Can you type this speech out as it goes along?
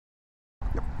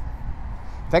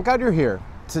Thank God you're here.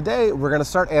 Today, we're going to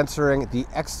start answering the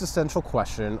existential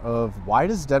question of why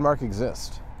does Denmark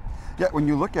exist? Yeah, when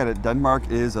you look at it, Denmark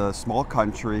is a small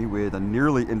country with a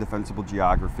nearly indefensible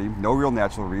geography, no real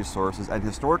natural resources, and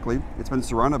historically, it's been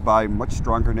surrounded by much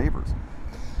stronger neighbors.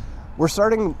 We're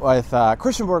starting with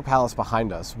Christiansborg Palace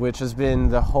behind us, which has been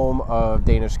the home of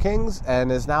Danish kings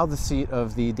and is now the seat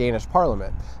of the Danish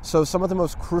parliament. So some of the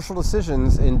most crucial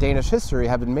decisions in Danish history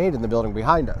have been made in the building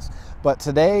behind us. But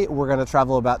today we're going to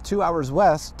travel about 2 hours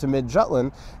west to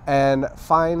mid-Jutland and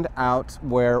find out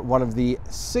where one of the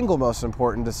single most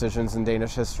important decisions in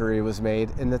Danish history was made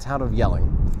in the town of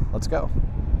Jelling. Let's go.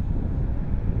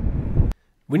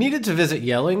 We needed to visit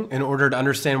Jelling in order to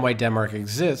understand why Denmark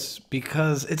exists,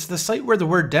 because it's the site where the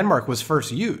word Denmark was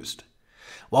first used.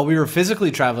 While we were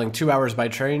physically traveling 2 hours by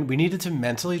train, we needed to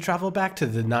mentally travel back to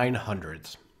the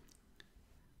 900s.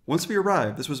 Once we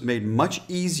arrived, this was made much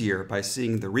easier by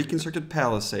seeing the reconstructed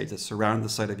palisades that surround the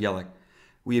site of Jelling.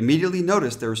 We immediately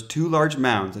noticed there was 2 large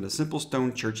mounds and a simple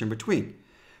stone church in between.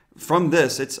 From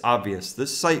this, it's obvious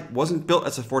this site wasn't built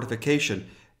as a fortification,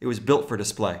 it was built for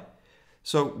display.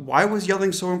 So why was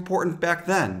Jelling so important back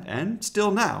then, and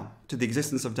still now, to the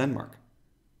existence of Denmark?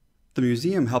 The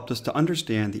museum helped us to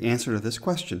understand the answer to this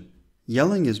question.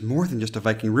 Jelling is more than just a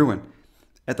Viking ruin.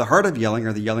 At the heart of Jelling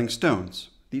are the Jelling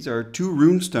Stones. These are 2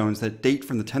 rune stones that date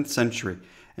from the 10th century,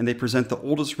 and they present the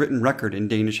oldest written record in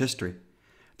Danish history.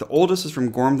 The oldest is from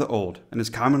Gorm the Old, and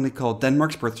is commonly called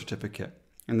Denmark's birth certificate.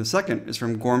 And the second is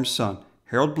from Gorm's son,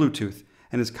 Harald Bluetooth,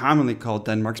 and is commonly called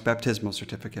Denmark's baptismal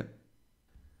certificate.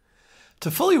 To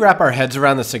fully wrap our heads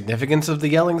around the significance of the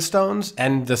Jelling Stones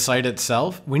and the site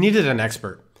itself, we needed an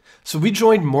expert. So we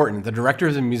joined Morten, the director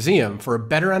of the museum, for a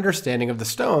better understanding of the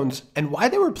stones and why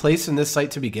they were placed in this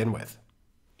site to begin with.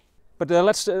 But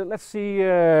let's see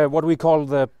what we call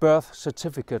the birth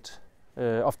certificate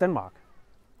of Denmark.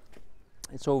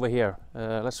 It's over here.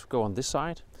 Let's go on this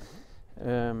side.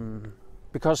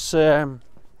 Because,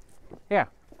 yeah,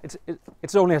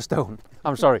 it's only a stone.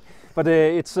 I'm sorry. But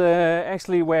it's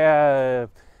actually where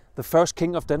the first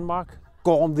king of Denmark,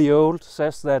 Gorm the Old,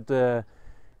 says that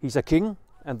he's a king,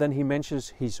 and then he mentions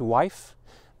his wife,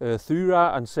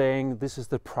 Thyra, and saying this is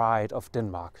the pride of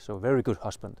Denmark, so a very good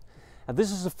husband. And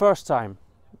this is the first time,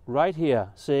 right here,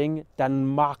 saying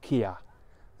Danmarkia.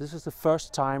 This is the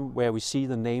first time where we see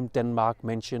the name Denmark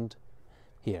mentioned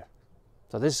here.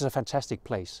 So this is a fantastic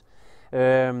place.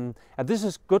 And this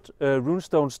is good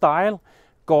runestone style.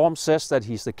 Gorm says that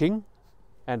he's the king,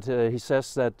 and he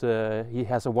says that he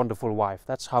has a wonderful wife.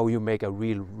 That's how you make a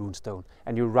real runestone,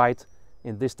 and you write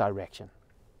in this direction.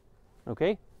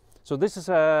 Okay, so this is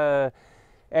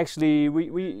actually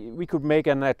we could make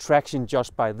an attraction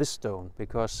just by this stone,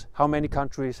 because how many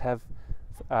countries have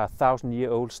a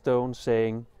 1,000-year-old stone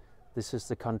saying this is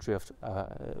the country of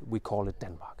we call it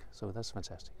Denmark? So that's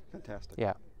fantastic. Fantastic.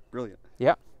 Yeah. Brilliant.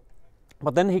 Yeah.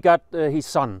 But then he got his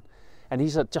son, and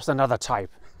he's just another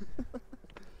type.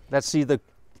 Let's see the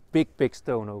big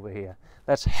stone over here.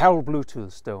 That's Harald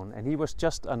Bluetooth stone, and he was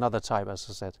just another type, as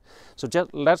I said. So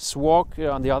just let's walk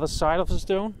on the other side of the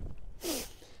stone,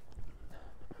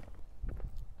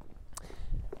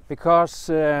 because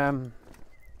the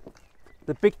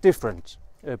big difference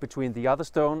between the other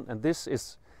stone and this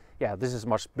is, yeah, this is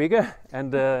much bigger,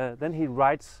 and then he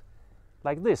writes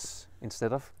like this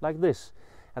instead of like this.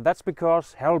 And that's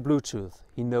because Harald Bluetooth,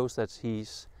 he knows that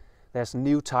there's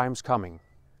new times coming.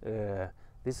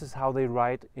 This is how they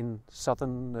write in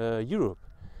southern Europe,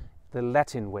 the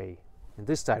Latin way, in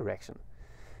this direction.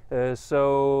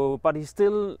 But he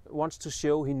still wants to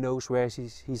show he knows where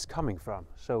he's coming from.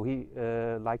 So he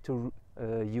likes to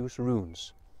use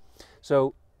runes.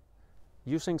 So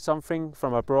using something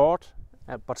from abroad,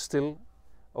 but still,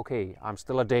 okay, I'm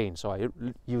still a Dane, so I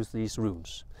use these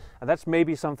runes. And that's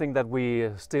maybe something that we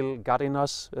still got in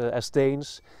us as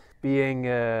Danes, being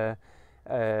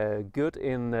good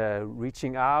in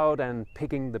reaching out and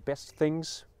picking the best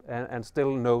things, and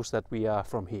still knows that we are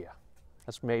from here.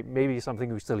 That's maybe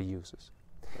something we still uses.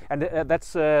 And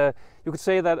that's, you could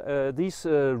say that these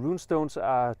rune stones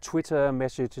are Twitter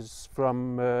messages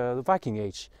from the Viking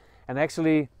Age. And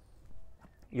actually,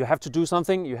 you have to do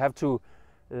something, you have to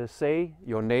say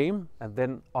your name and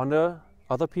then honor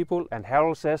other people. And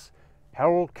Harald says,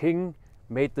 Harald King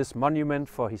made this monument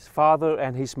for his father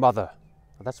and his mother.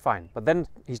 That's fine. But then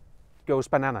he goes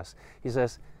bananas. He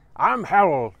says, I'm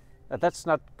Harald. That's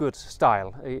not good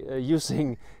style,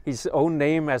 using his own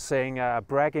name as saying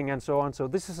bragging and so on. So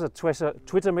this is a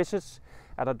Twitter message,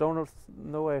 and I don't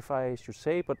know if I should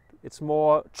say, but it's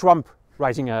more Trump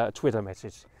writing a Twitter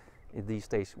message in these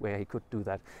days where he could do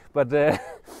that.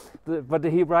 But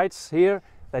he writes here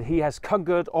that he has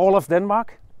conquered all of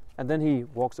Denmark, and then he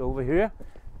walks over here.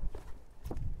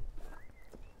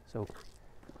 So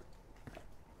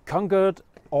conquered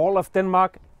all of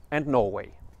Denmark and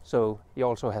Norway. So he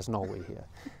also has Norway here.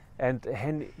 And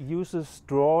uses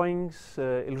drawings,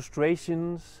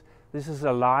 illustrations. This is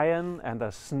a lion and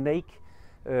a snake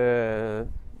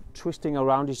twisting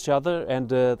around each other, and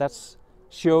that's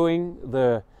showing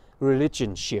the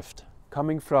religion shift,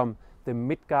 coming from the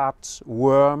Midgard's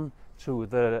worm to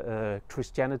the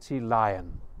Christianity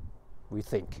lion, we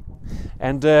think.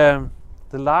 And the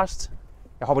last,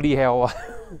 jeg hopper lige herover.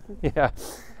 Yeah.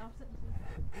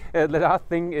 The last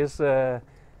thing is the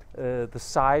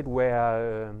side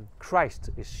where Christ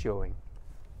is showing.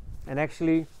 And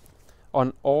actually,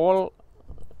 on all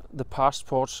the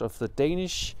passports of the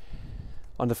Danish,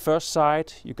 on the first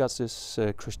side you got this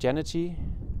Christianity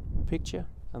picture,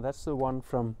 and that's the one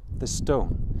from the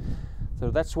stone.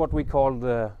 So that's what we call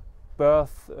the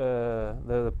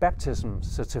the baptism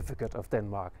certificate of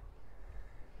Denmark.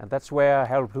 And that's where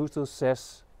Harald Bluetooth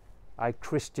says, I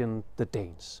Christian the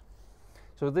Danes.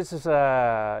 So this is,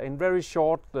 in very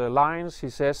short lines, he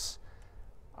says,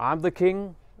 I'm the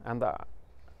king, and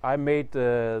I made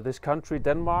this country,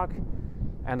 Denmark,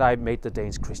 and I made the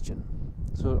Danes Christian.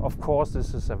 So of course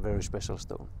this is a very special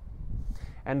stone.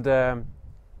 And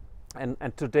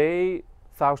today,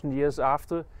 1,000 years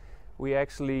after, we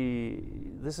actually,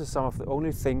 this is some of the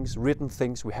only things, written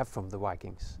things we have from the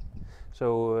Vikings.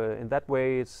 So in that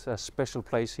way it's a special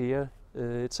place here.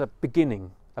 It's a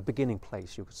beginning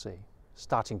place, you could say.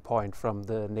 Starting point from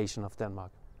the nation of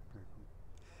Denmark.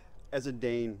 As a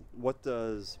Dane, what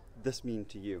does this mean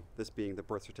to you, this being the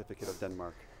birth certificate of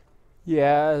Denmark?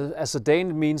 Yeah, as a Dane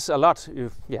it means a lot.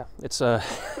 It's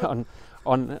on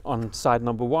side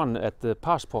number 1 at the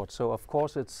passport. So of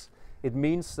course it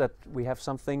means that we have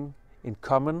something in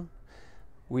common.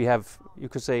 We have, you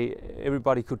could say,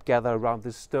 everybody could gather around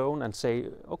this stone and say,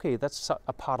 okay, that's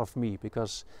a part of me,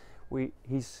 because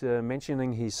he's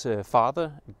mentioning his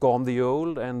father, Gorm the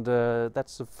Old, and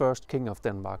that's the first king of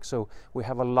Denmark. So we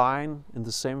have a line in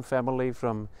the same family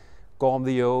from Gorm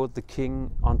the Old, the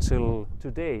king, until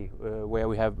today, where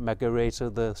we have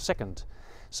Margareta II.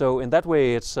 So in that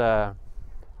way, it's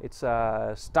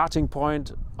a starting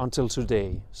point until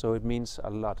today. So it means a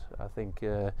lot, I think,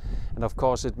 and of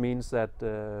course it means that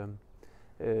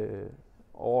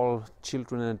all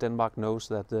children in Denmark knows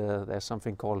that there's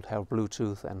something called Harald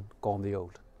Bluetooth and Gorm the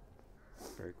Old.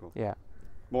 Very cool. Yeah.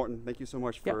 Morten, thank you so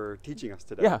much for teaching us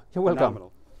today. Yeah, you're welcome.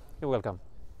 Phenomenal. You're welcome.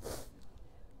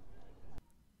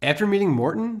 After meeting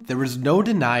Morten, there was no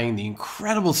denying the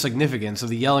incredible significance of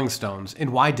the Jelling Stones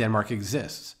and why Denmark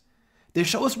exists. They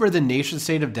show us where the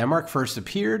nation-state of Denmark first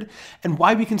appeared and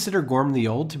why we consider Gorm the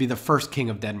Old to be the first king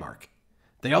of Denmark.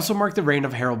 They also mark the reign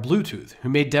of Harald Bluetooth, who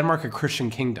made Denmark a Christian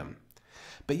kingdom.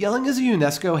 But Jelling is a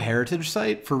UNESCO heritage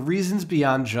site for reasons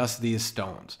beyond just these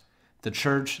stones. The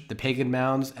church, the pagan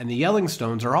mounds, and the Jelling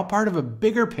Stones are all part of a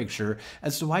bigger picture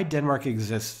as to why Denmark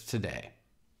exists today.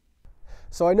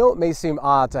 So I know it may seem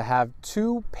odd to have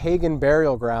 2 pagan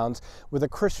burial grounds with a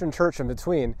Christian church in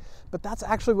between, but that's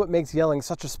actually what makes Jelling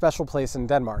such a special place in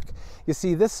Denmark. You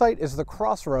see, this site is the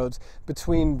crossroads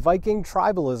between Viking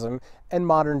tribalism and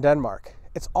modern Denmark.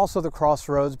 It's also the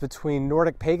crossroads between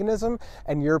Nordic paganism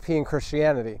and European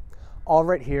Christianity, all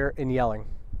right here in Jelling.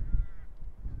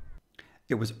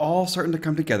 It was all starting to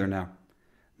come together now.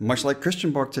 Much like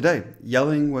Christianborg today,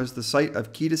 Jelling was the site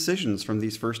of key decisions from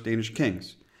these first Danish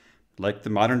kings. Like the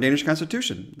modern Danish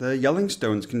constitution, the Jelling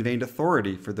Stones conveyed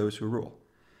authority for those who rule.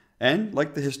 And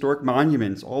like the historic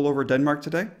monuments all over Denmark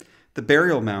today, the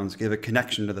burial mounds gave a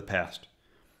connection to the past.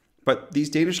 But these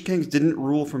Danish kings didn't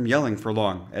rule from Jelling for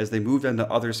long, as they moved on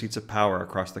to other seats of power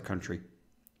across the country.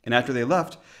 And after they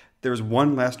left, there was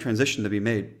one last transition to be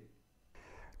made.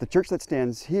 The church that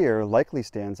stands here likely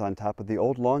stands on top of the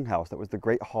old longhouse that was the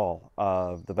great hall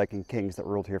of the Viking kings that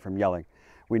ruled here from Jelling.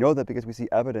 We know that because we see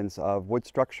evidence of wood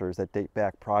structures that date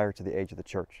back prior to the age of the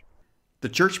church. The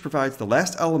church provides the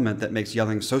last element that makes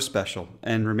Jelling so special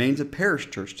and remains a parish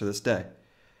church to this day.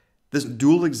 This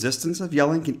dual existence of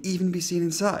Jelling can even be seen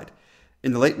inside.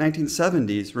 In the late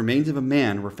 1970s, remains of a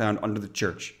man were found under the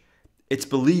church. It's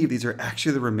believed these are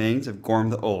actually the remains of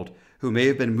Gorm the Old, who may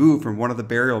have been moved from one of the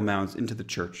burial mounds into the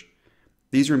church.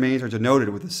 These remains are denoted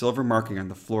with a silver marking on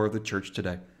the floor of the church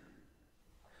today.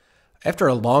 After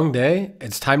a long day,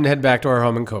 it's time to head back to our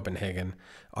home in Copenhagen,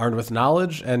 armed with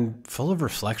knowledge and full of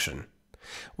reflection.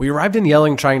 We arrived in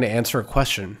Jelling trying to answer a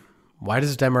question: why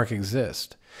does Denmark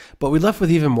exist? But we left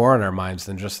with even more on our minds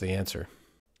than just the answer.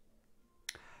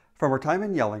 From our time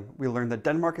in Jelling, we learned that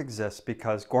Denmark exists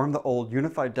because Gorm the Old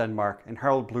unified Denmark and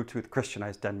Harald Bluetooth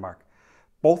Christianized Denmark.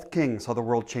 Both kings saw the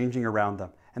world changing around them,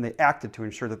 and they acted to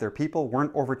ensure that their people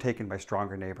weren't overtaken by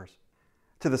stronger neighbors.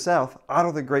 To the south,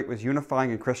 Otto the Great was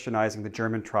unifying and Christianizing the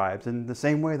German tribes in the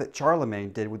same way that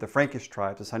Charlemagne did with the Frankish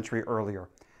tribes a century earlier.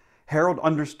 Harold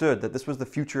understood that this was the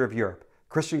future of Europe,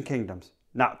 Christian kingdoms,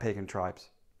 not pagan tribes.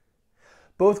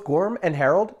 Both Gorm and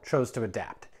Harold chose to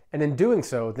adapt, and in doing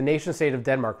so, the nation-state of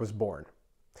Denmark was born.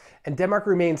 And Denmark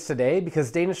remains today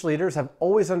because Danish leaders have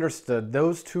always understood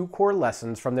those two core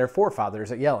lessons from their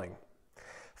forefathers at Jelling.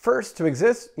 First, to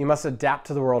exist, you must adapt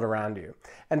to the world around you.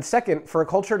 And second, for a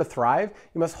culture to thrive,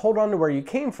 you must hold on to where you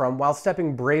came from while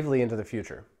stepping bravely into the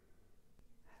future.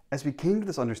 As we came to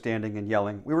this understanding in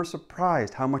Jelling, we were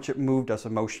surprised how much it moved us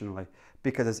emotionally,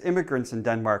 because as immigrants in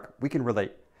Denmark, we can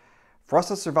relate. For us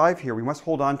to survive here, we must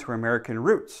hold on to our American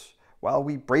roots, while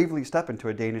we bravely step into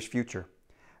a Danish future.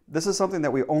 This is something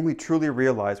that we only truly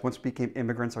realize once we became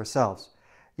immigrants ourselves.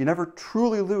 You never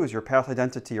truly lose your past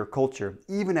identity or culture,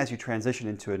 even as you transition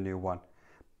into a new one.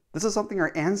 This is something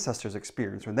our ancestors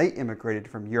experienced when they immigrated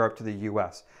from Europe to the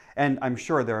US, and I'm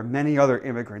sure there are many other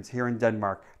immigrants here in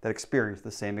Denmark that experience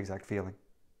the same exact feeling.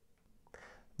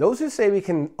 Those who say we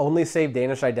can only save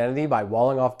Danish identity by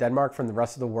walling off Denmark from the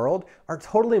rest of the world are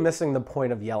totally missing the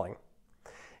point of Jelling.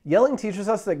 Jelling teaches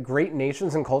us that great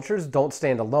nations and cultures don't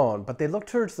stand alone, but they look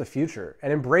towards the future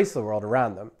and embrace the world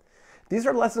around them. These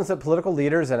are lessons that political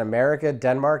leaders in America,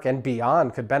 Denmark, and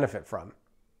beyond could benefit from.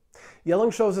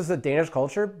 Jelling shows us that Danish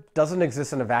culture doesn't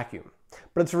exist in a vacuum,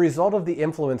 but it's a result of the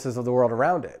influences of the world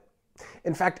around it.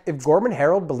 In fact, if Gorm and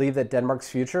Harold believed that Denmark's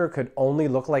future could only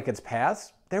look like its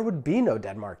past, there would be no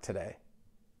Denmark today.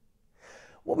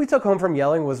 What we took home from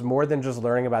Jelling was more than just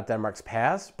learning about Denmark's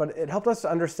past, but it helped us to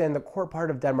understand the core part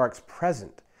of Denmark's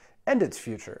present and its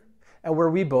future, and where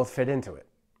we both fit into it.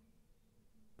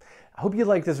 I hope you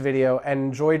liked this video and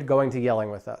enjoyed going to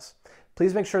Jelling with us.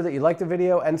 Please make sure that you like the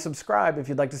video and subscribe if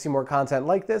you'd like to see more content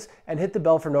like this, and hit the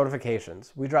bell for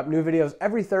notifications. We drop new videos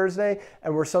every Thursday,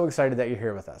 and we're so excited that you're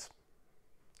here with us.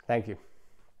 Thank you.